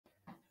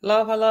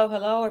Hello, hello,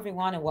 hello,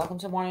 everyone, and welcome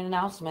to Morning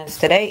Announcements.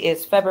 Today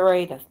is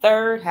February the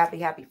 3rd.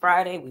 Happy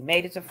Friday. We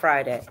made it to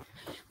Friday.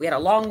 We had a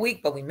long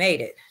week, but we made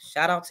it.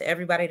 Shout out to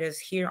everybody that's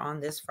here on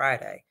this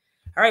Friday.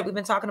 All right, we've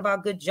been talking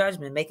about good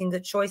judgment, making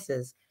good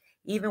choices,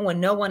 even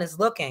when no one is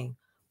looking.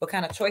 What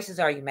kind of choices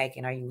are you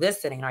making? Are you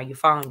listening? Are you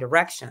following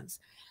directions?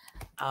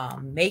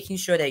 Making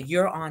sure that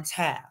you're on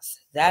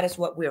task. That is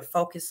what we're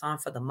focused on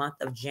for the month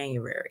of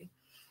January.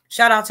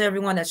 Shout out to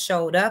everyone that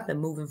showed up and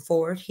moving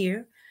forward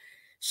here.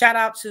 Shout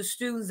out to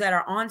students that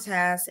are on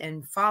task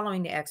and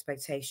following the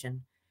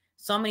expectation.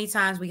 So many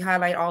times we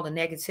highlight all the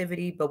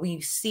negativity, but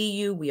we see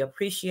you, we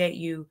appreciate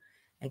you,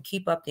 and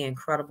keep up the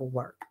incredible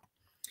work.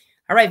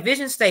 All right,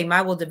 vision statement.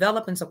 I will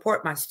develop and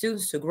support my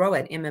students to grow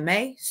at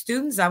MMA.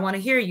 Students, I want to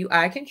hear you.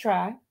 I can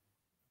try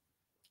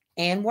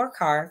and work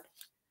hard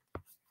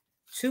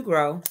to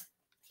grow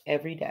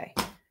every day.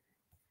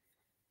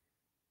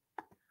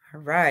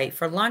 All right,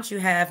 for lunch, you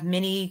have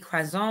mini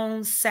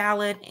croissants,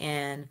 salad,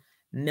 and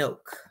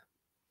milk.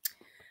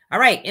 All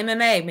right,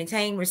 MMA,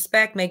 maintain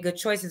respect, make good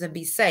choices, and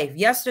be safe.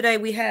 Yesterday,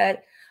 we had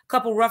a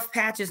couple rough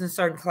patches in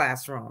certain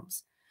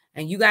classrooms,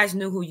 and you guys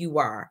knew who you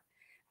are.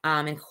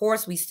 And of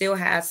course, we still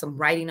had some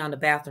writing on the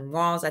bathroom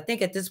walls. I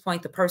think at this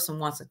point, the person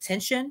wants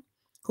attention,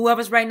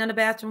 whoever's writing on the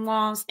bathroom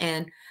walls.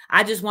 And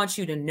I just want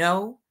you to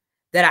know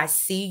that I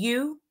see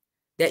you,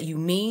 that you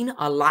mean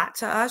a lot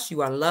to us.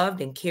 You are loved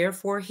and cared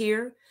for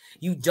here.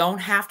 You don't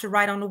have to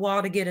write on the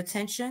wall to get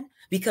attention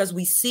because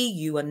we see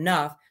you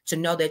enough to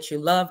know that you're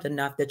loved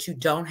enough that you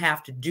don't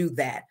have to do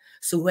that.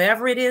 So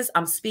whoever it is,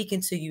 I'm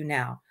speaking to you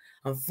now.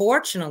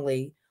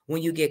 Unfortunately,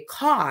 when you get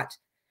caught,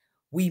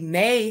 we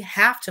may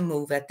have to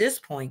move at this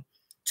point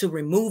to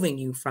removing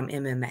you from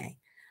MMA.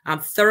 I'm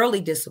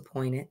thoroughly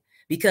disappointed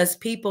because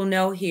people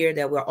know here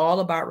that we're all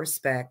about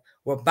respect.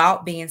 We're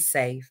about being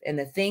safe. And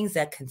the things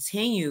that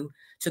continue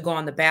to go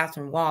on the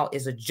bathroom wall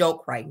is a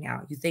joke right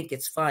now. You think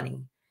it's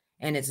funny,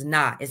 and it's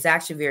not. It's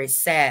actually very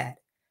sad.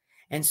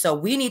 And so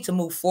we need to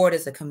move forward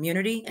as a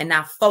community and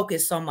not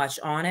focus so much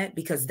on it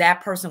because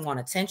that person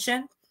wants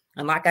attention.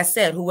 And like I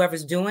said,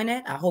 whoever's doing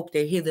it, I hope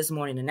they hear this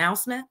morning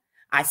announcement.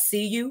 I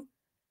see you.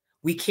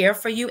 We care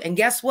for you. And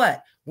guess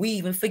what? We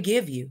even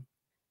forgive you.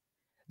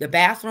 The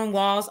bathroom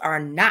walls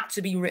are not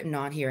to be written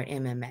on here at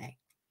MMA.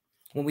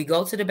 When we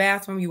go to the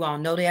bathroom, you all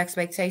know the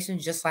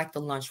expectations, just like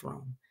the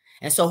lunchroom.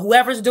 And so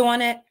whoever's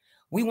doing it,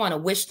 we want to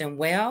wish them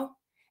well.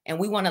 And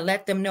we want to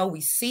let them know we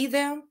see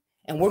them.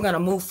 And we're going to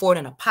move forward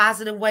in a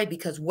positive way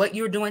because what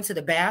you're doing to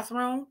the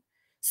bathroom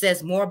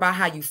says more about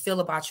how you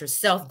feel about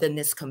yourself than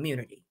this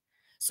community.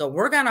 So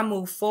we're going to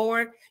move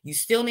forward. You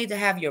still need to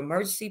have your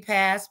emergency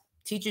pass.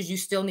 Teachers, you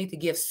still need to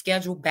give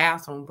scheduled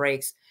bathroom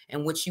breaks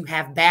in which you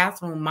have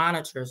bathroom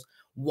monitors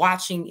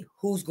watching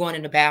who's going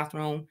in the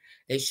bathroom.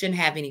 They shouldn't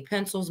have any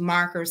pencils,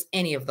 markers,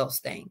 any of those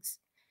things.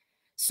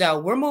 So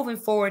we're moving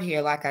forward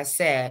here, like I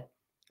said,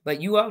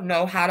 but you all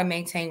know how to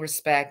maintain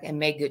respect and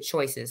make good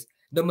choices.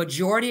 The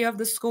majority of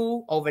the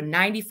school, over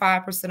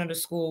 95% of the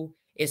school,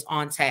 is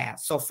on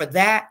task. So for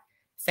that,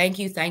 thank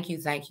you, thank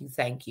you, thank you,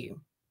 thank you.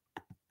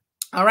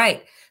 All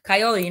right,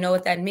 Kyola, you know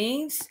what that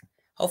means?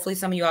 Hopefully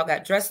some of you all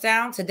got dressed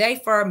down. Today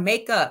for our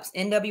makeups,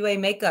 NWA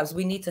makeups,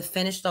 we need to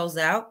finish those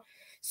out.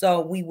 So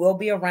we will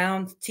be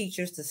around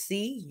teachers to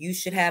see. You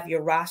should have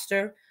your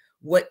roster,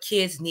 what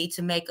kids need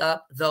to make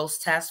up those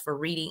tests for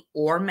reading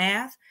or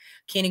math.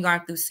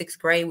 Kindergarten through 6th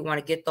grade, we want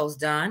to get those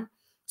done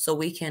so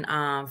we can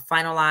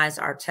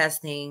finalize our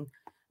testing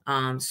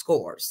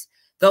scores.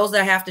 Those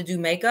that have to do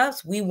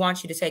makeups, we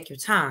want you to take your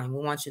time.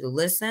 We want you to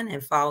listen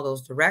and follow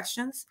those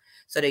directions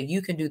so that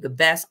you can do the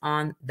best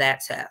on that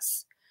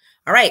test.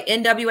 All right,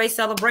 NWA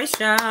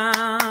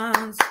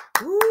celebrations.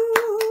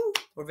 Woo!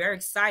 We're very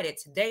excited.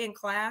 Today in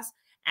class,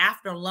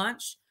 after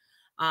lunch,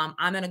 I'm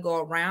going to go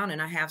around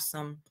and I have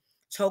some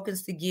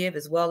tokens to give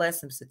as well as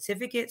some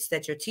certificates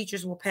that your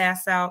teachers will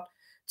pass out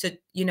to,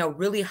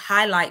 really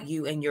highlight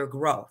you and your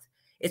growth.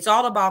 It's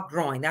all about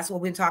growing. That's what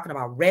we're talking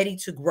about, ready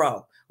to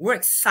grow. We're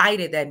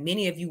excited that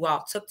many of you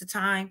all took the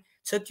time,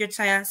 took your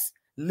test,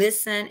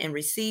 listened and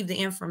received the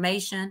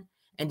information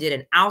and did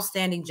an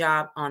outstanding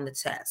job on the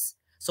test.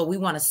 So we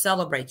want to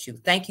celebrate you.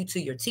 Thank you to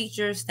your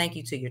teachers. Thank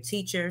you to your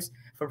teachers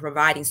for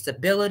providing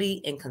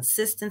stability and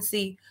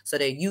consistency so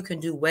that you can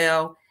do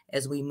well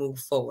as we move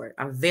forward.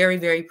 I'm very,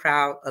 very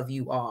proud of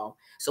you all.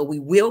 So we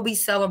will be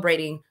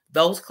celebrating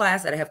those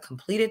classes that have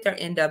completed their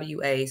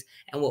NWAs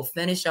and we'll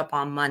finish up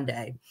on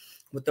Monday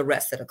with the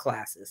rest of the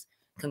classes.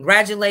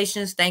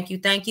 Congratulations. Thank you.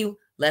 Thank you.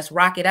 Let's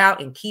rock it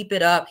out and keep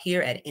it up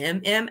here at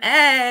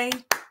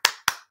MMA.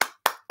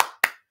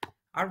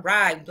 All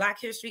right.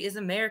 Black history is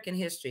American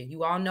history.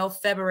 You all know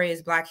February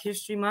is Black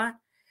History Month.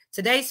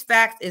 Today's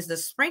fact is the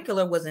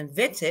sprinkler was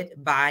invented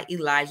by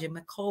Elijah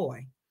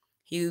McCoy.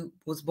 He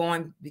was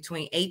born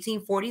between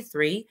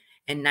 1843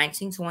 and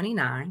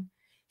 1929.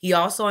 He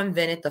also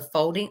invented the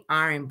folding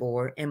iron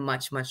board and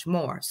much, much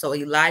more. So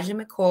Elijah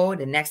McCoy,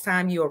 the next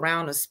time you're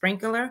around a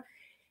sprinkler,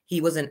 he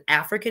was an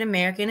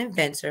African-American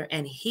inventor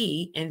and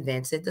he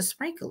invented the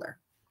sprinkler.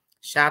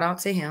 Shout out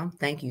to him.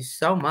 Thank you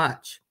so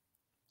much.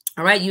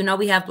 All right, you know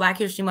we have Black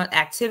History Month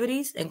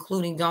activities,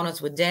 including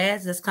Donuts with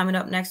Dads that's coming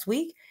up next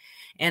week,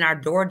 and our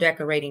door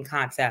decorating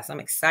contest.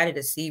 I'm excited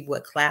to see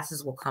what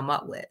classes will come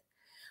up with.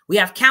 We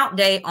have Count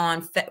Day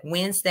on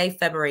Wednesday,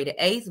 February the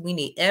 8th. We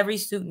need every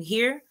student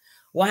here.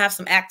 We'll have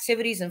some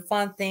activities and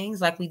fun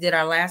things like we did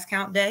our last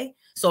Count Day.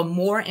 So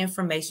more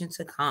information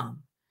to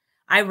come.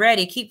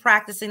 iReady, keep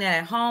practicing that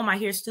at home. I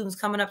hear students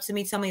coming up to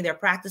me telling me they're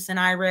practicing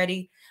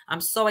iReady.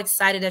 I'm so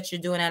excited that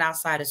you're doing that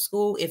outside of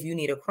school. If you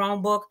need a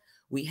Chromebook,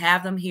 we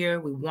have them here.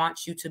 We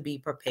want you to be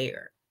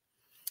prepared.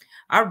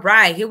 All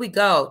right, here we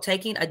go.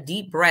 Taking a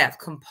deep breath,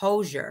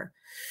 composure.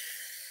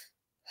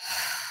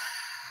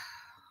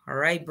 All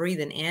right,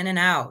 breathing in and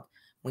out.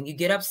 When you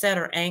get upset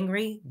or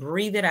angry,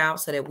 breathe it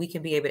out so that we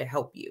can be able to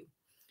help you.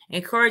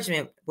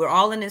 Encouragement. We're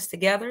all in this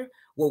together.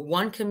 We're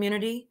one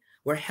community.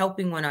 We're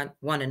helping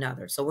one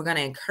another. So we're going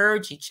to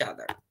encourage each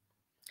other.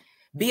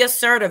 Be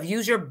assertive.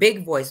 Use your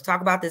big voice.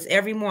 Talk about this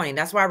every morning.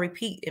 That's why I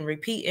repeat and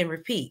repeat and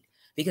repeat,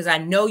 because I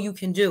know you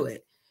can do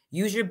it.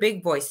 Use your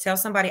big voice. Tell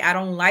somebody, I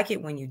don't like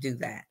it when you do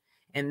that.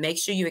 And make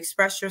sure you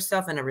express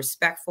yourself in a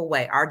respectful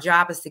way. Our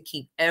job is to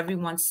keep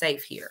everyone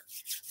safe here.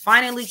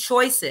 Finally,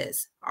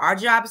 choices. Our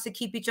job is to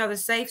keep each other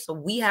safe, so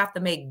we have to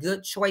make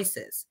good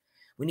choices.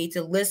 We need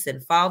to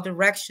listen, follow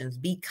directions,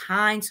 be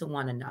kind to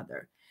one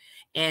another,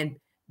 and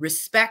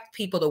respect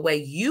people the way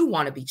you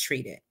want to be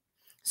treated.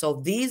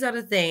 So these are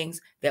the things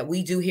that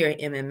we do here at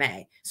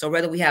MMA. So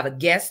whether we have a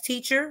guest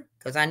teacher,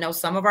 because I know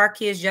some of our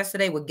kids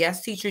yesterday with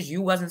guest teachers,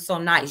 you wasn't so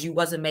nice. You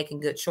wasn't making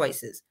good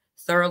choices.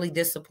 Thoroughly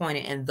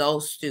disappointed in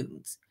those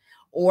students.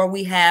 Or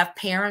we have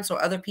parents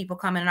or other people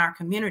coming in our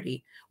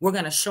community. We're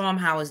going to show them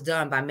how it's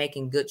done by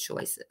making good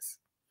choices.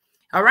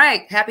 All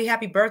right.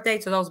 Happy birthday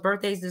to those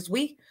birthdays this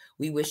week.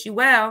 We wish you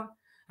well.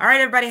 All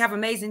right, everybody, have an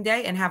amazing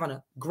day and have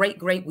a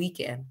great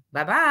weekend.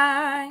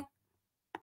 Bye-bye.